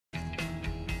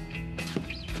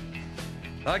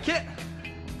Like it?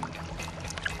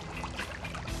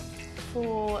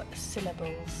 4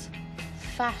 syllables.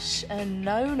 Fashion,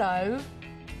 no.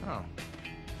 Oh.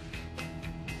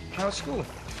 How's school?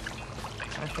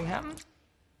 Anything happen?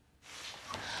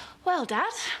 Well,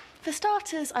 Dad, for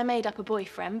starters, I made up a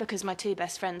boyfriend because my 2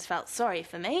 best friends felt sorry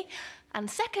for me. And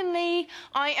secondly,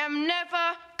 I am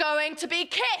never going to be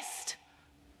kissed!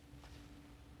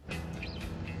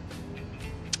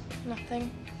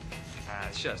 Nothing.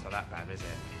 The shirt's not that bad, is it?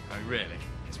 I mean, really?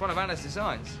 It's one of Anna's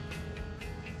designs.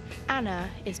 Anna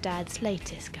is Dad's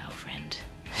latest girlfriend.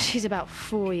 She's about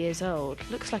 4 years old,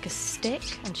 looks like a stick,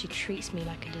 and she treats me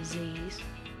like a disease.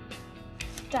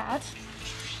 Dad,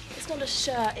 it's not a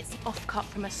shirt, it's an offcut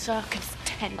from a circus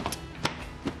tent.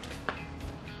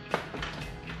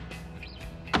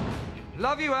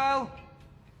 Love you, Al.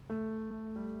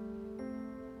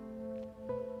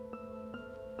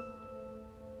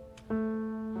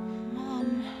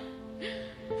 Mum,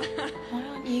 why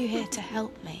aren't you here to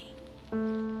help me?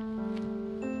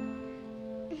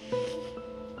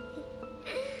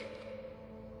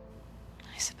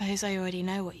 I suppose I already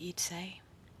know what you'd say.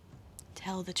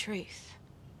 Tell the truth.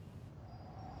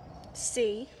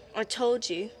 See, I told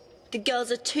you. The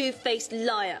girl's a two-faced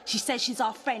liar. She says she's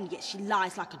our friend, yet she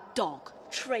lies like a dog.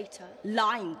 Traitor.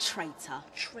 Lying traitor.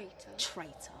 Traitor.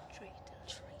 Traitor. Traitor.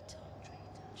 Traitor.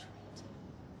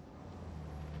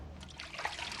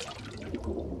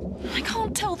 I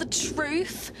can't tell the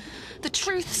truth. The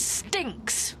truth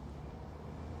stinks.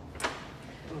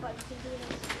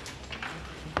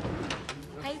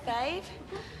 Hey, babe.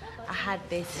 I had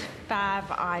this fab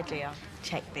idea.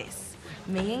 Check this.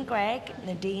 Me and Greg,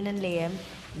 Nadine and Liam,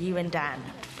 you and Dan.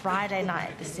 Friday night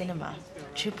at the cinema.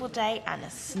 Triple date and a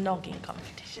snogging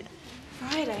competition.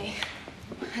 Friday.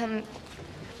 I'm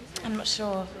not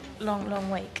sure. Long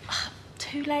week.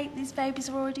 Too late, these babies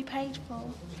are already paid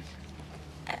for.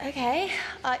 Okay.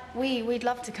 We'd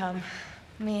love to come.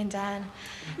 Me and Dan.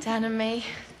 Dan and me.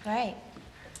 Great.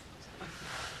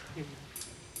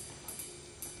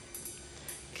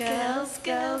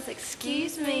 Girls,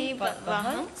 excuse me, but the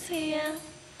hunk's here.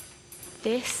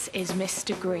 This is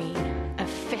Mr. Green,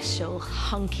 official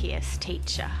hunkiest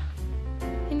teacher.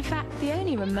 In fact, the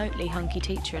only remotely hunky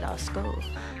teacher at our school.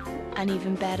 And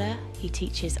even better, he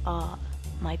teaches art,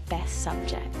 my best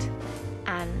subject.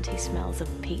 And he smells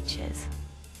of peaches.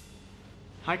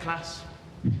 Hi, class.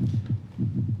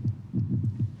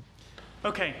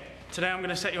 Okay, today I'm going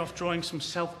to set you off drawing some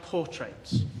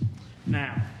self-portraits.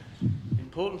 Now, the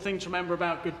important thing to remember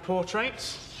about good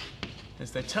portraits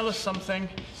is they tell us something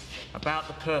about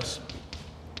the person.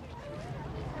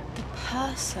 The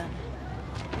person?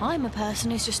 I'm a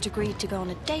person who's just agreed to go on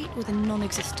a date with a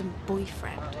non-existent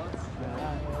boyfriend.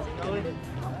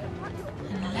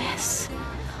 Unless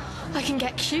I can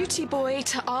get Cutie Boy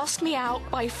to ask me out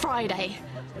by Friday.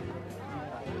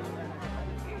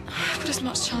 I've got as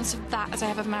much chance of that as I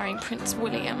have of marrying Prince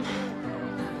William.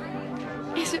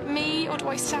 Is it me, or do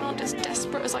I sound as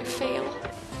desperate as I feel?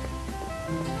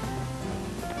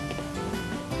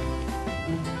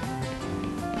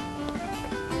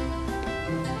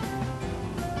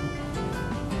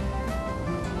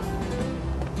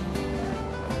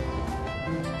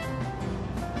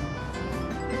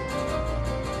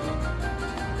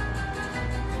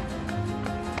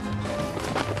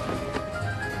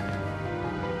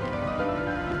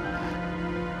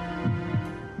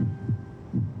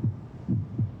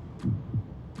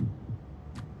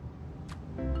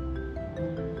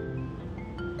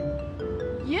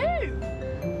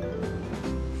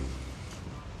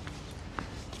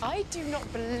 I do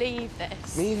not believe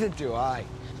this. Neither do I.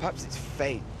 Perhaps it's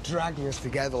fate dragging us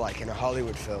together like in a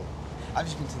Hollywood film. I've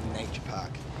just been to the nature park.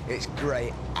 It's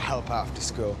great. I help out after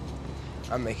school.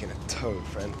 I'm making a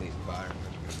toad-friendly environment.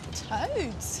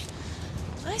 Toads?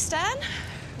 Nice, Dan.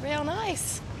 Real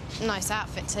nice. Nice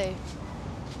outfit, too.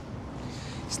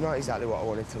 It's not exactly what I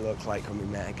wanted to look like when we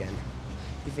met again.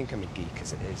 You think I'm a geek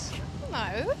as it is.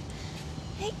 No.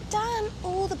 Hey, Dan,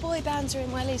 all the boy bands are in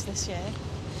wellies this year.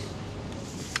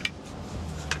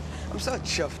 I'm so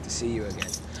chuffed to see you again.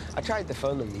 I tried the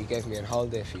phone number you gave me on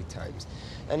holiday a few times,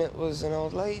 and it was an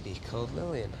old lady called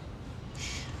Lillian.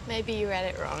 Maybe you read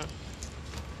it wrong.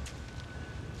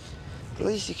 The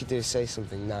least you could do is say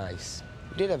something nice.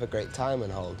 We did have a great time on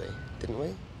holiday, didn't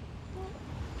we?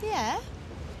 Yeah,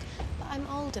 but I'm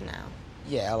older now.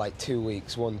 Yeah, like 2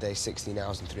 weeks, 1 day, 16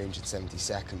 hours and 370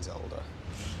 seconds older.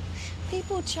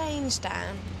 People change,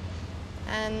 Dan.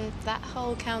 And that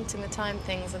whole counting the time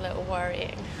thing's a little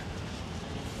worrying.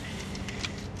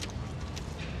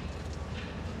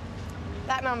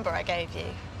 That number I gave you,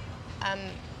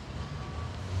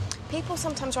 people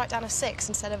sometimes write down a 6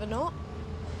 instead of a 0.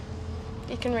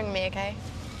 You can ring me, okay?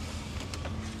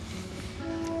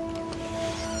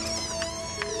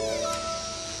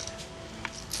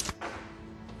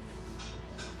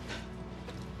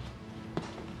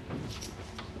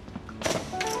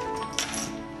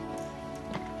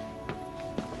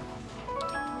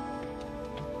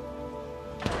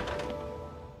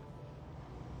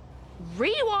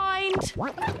 Rewind!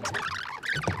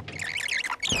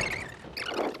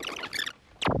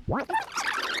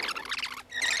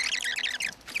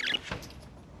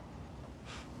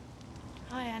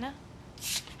 Hi, Anna.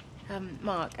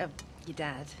 Mark, your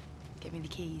dad, get me the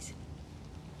keys.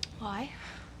 Why?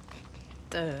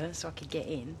 Duh, so I could get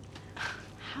in.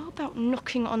 How about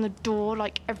knocking on the door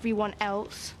like everyone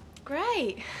else?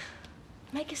 Great.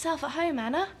 Make yourself at home,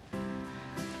 Anna.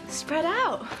 Spread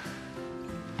out.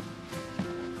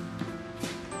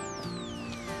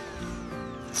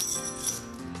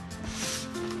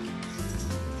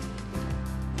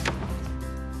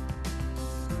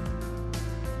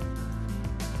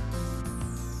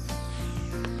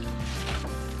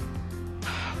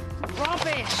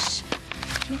 Rubbish!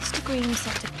 Mr. Green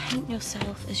said to paint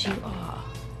yourself as you are.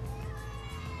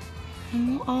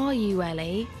 And what are you,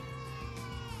 Ellie?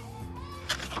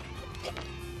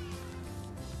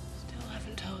 Still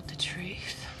haven't told the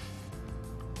truth.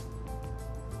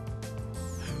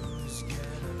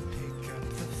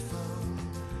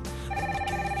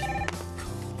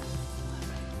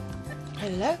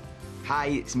 Hello? Hi,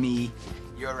 it's me.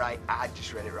 You're right, I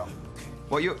just read it wrong.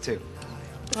 What are you up to?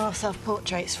 Oh,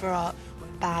 self-portraits for art.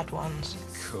 Bad ones.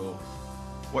 Cool.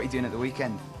 What are you doing at the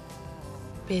weekend?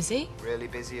 Busy? Really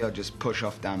busy or just push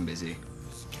off damn busy?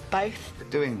 Both. But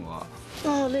doing what?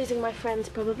 Oh, losing my friends,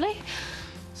 probably.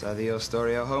 It's either your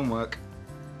story or homework.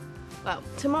 Well,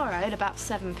 tomorrow at about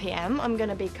 7 p.m, I'm going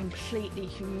to be completely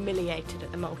humiliated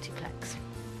at the multiplex.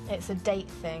 It's a date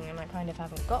thing, and I kind of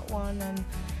haven't got one, and,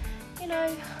 you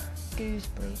know,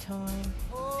 gooseberry time.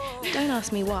 Don't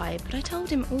ask me why, but I told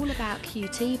him all about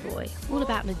QT Boy, all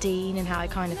about Nadine and how I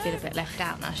kind of feel a bit left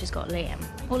out now she's got Liam,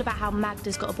 all about how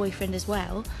Magda's got a boyfriend as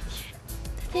well.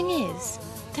 The thing is,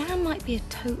 Dan might be a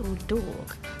total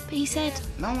dork, but he said...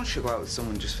 No one should go out with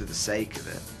someone just for the sake of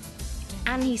it.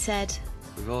 And he said...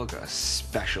 We've all got a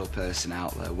special person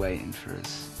out there waiting for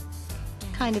us.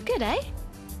 Kind of good, eh?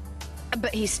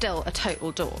 But he's still a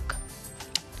total dork.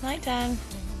 Night, Dan.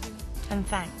 And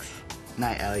thanks.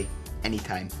 Night, Ellie.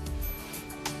 Anytime.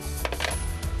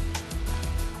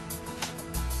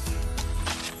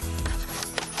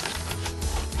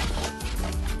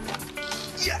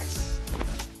 Yes!